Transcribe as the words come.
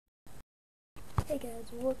Hey guys,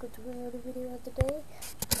 welcome to another video of the day.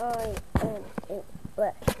 I am in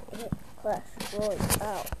Clash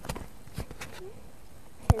Royale.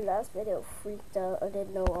 The last video freaked out. I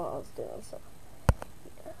didn't know what I was doing, so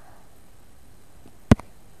yeah.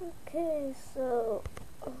 Okay, so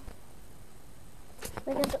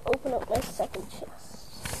I got to open up my second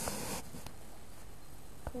chest.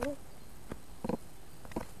 Cool.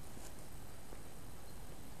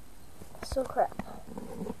 So crap.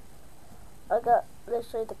 I got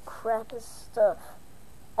literally the crappiest stuff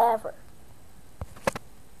ever.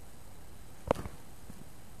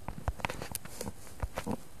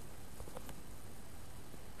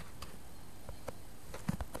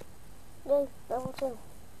 Yay, level 2.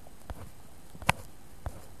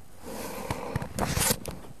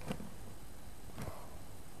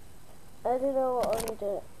 I don't know what I'm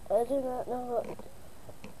doing. I do not know what I'm doing.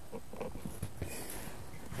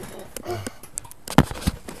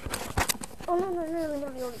 Oh no,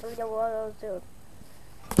 what I was doing.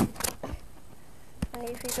 And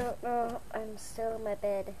if you don't know, I'm still in my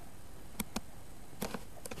bed.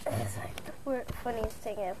 It's like the funniest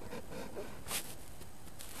thing ever.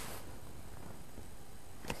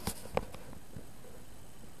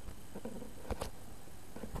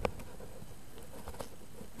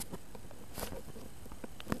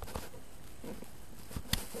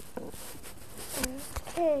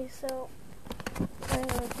 Okay, so I'm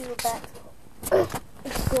gonna do a back.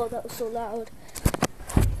 God, that was so loud.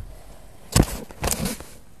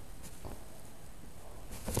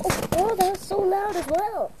 Oh, that was so loud as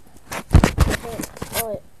well. Okay.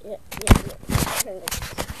 Oh, yeah.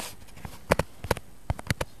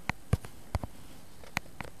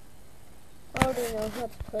 I already know how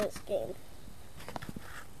to play this game.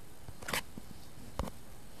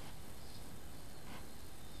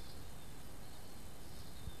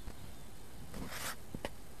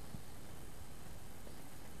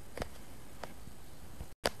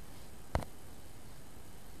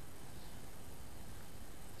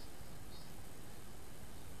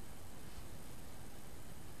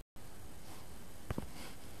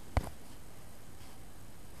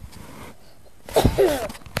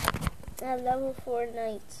 I have level 4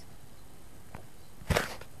 knights.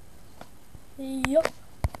 Yeah.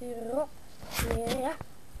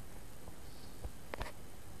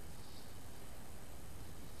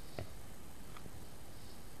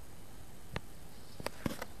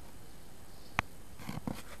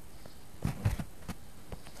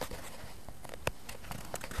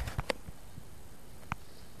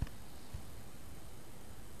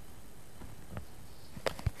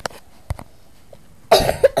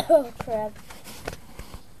 Oh crap.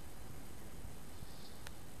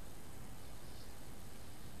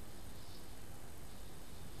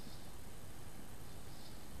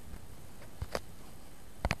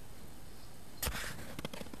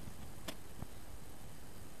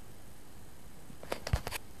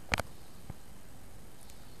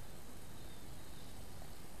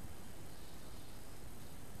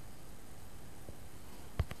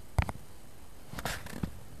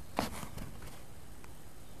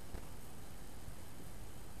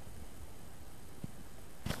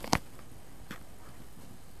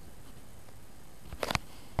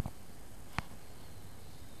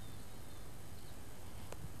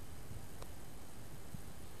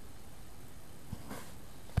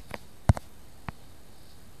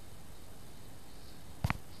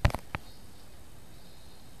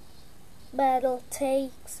 Battle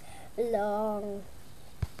takes long.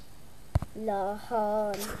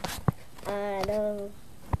 I know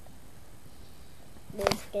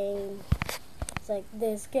this game. It's like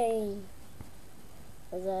this game.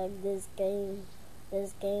 It's like this game.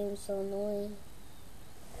 This game's so annoying.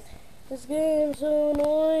 This game's so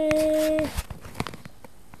annoying.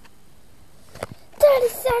 30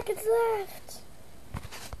 seconds left.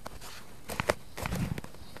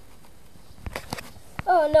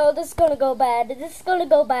 Oh no, this is gonna go bad. This is gonna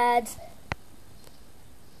go bad.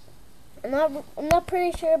 I'm not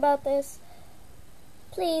pretty sure about this.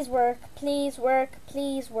 Please work. Please work.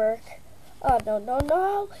 Please work. Oh no.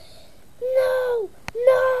 No.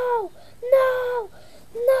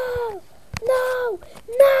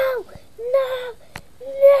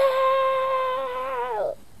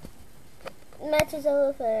 Match is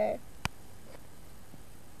over.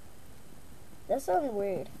 That sounds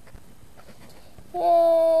weird.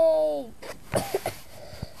 Yay!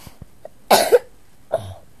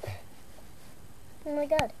 Oh my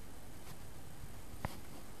god.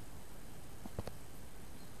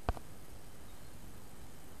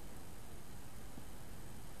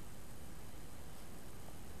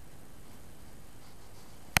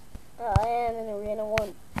 Oh, I am in Arena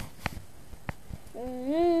 1.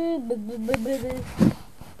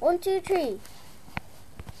 One, two, three.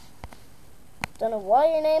 Don't know why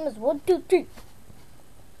your name is 1, 2, 3.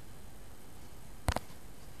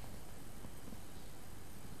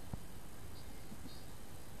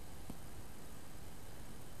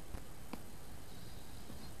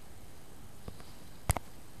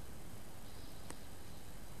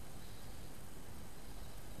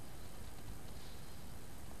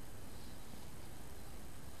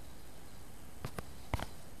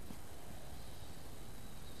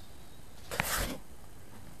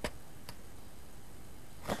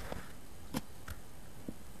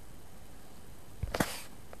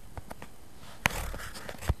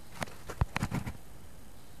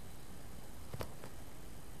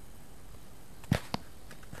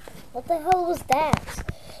 What the hell was that?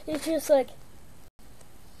 It's just like,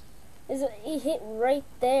 he hit right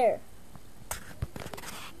there.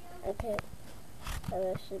 Okay, that's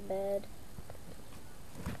actually bad.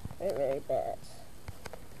 Very, very bad.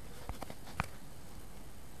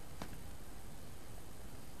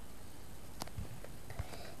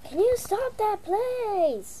 Can you stop that,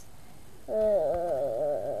 please?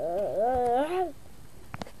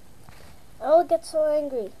 I'll get so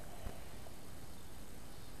angry.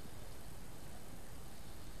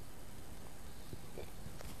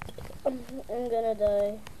 I'm gonna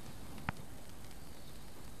die.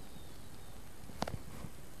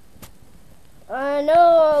 I know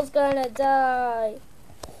I was gonna die.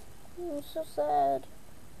 I'm so sad.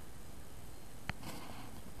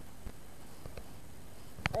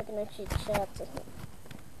 I can actually chat to him.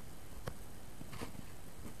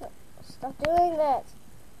 Stop doing that.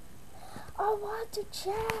 I want to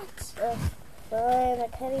chat. Fine, I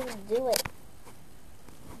can't even do it.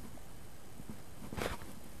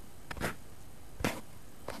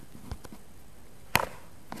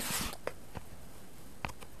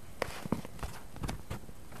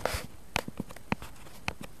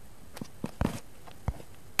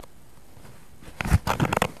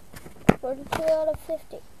 Two out of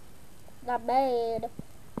 50. Not bad.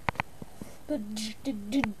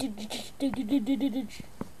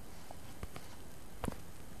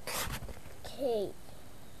 Okay.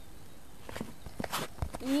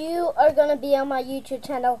 You are gonna be on my YouTube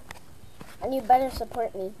channel, and you better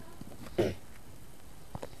support me.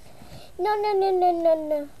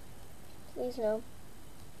 No. Please no.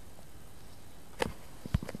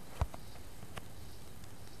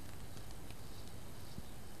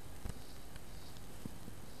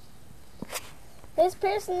 This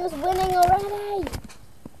person is winning already.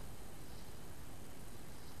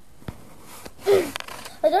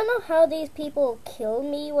 I don't know how these people kill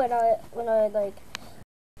me when I like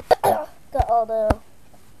got all the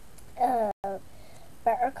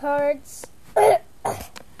better cards.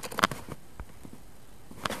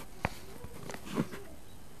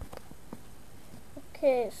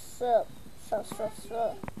 Okay, so.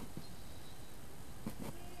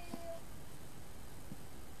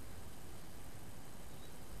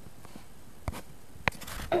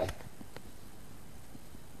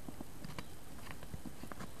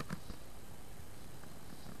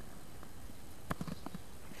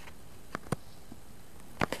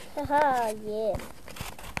 Haha, yeah.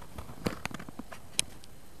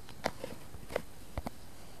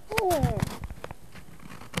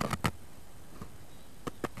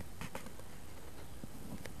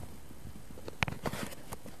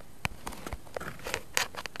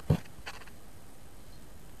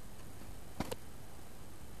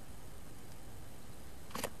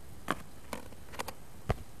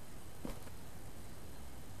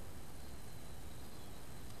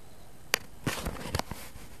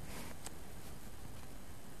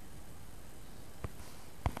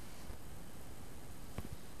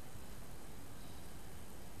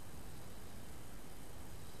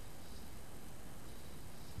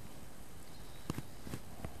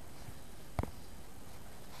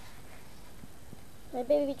 My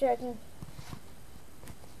baby dragon.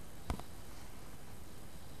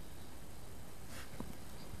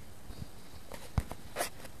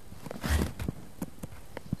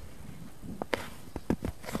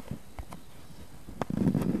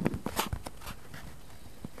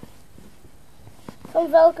 Come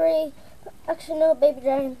Valkyrie. Actually no, baby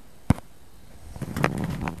dragon.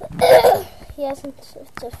 He hasn't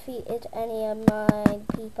defeated any of my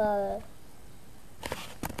people.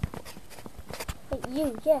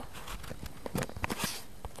 You, yeah.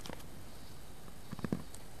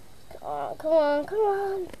 Come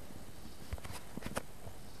on.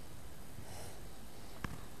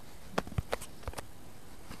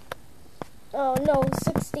 Oh no,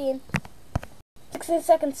 16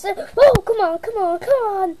 seconds. Oh, come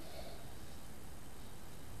on.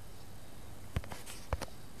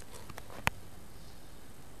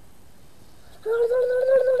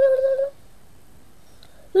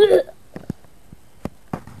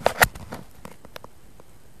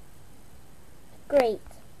 Great.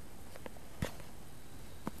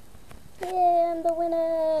 Yay, I'm the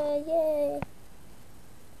winner. Yay.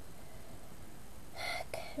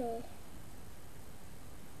 Okay.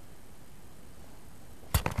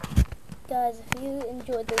 Guys, if you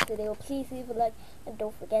enjoyed this video, please leave a like and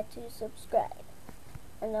don't forget to subscribe.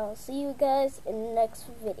 And I'll see you guys in the next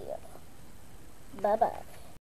video. Bye bye.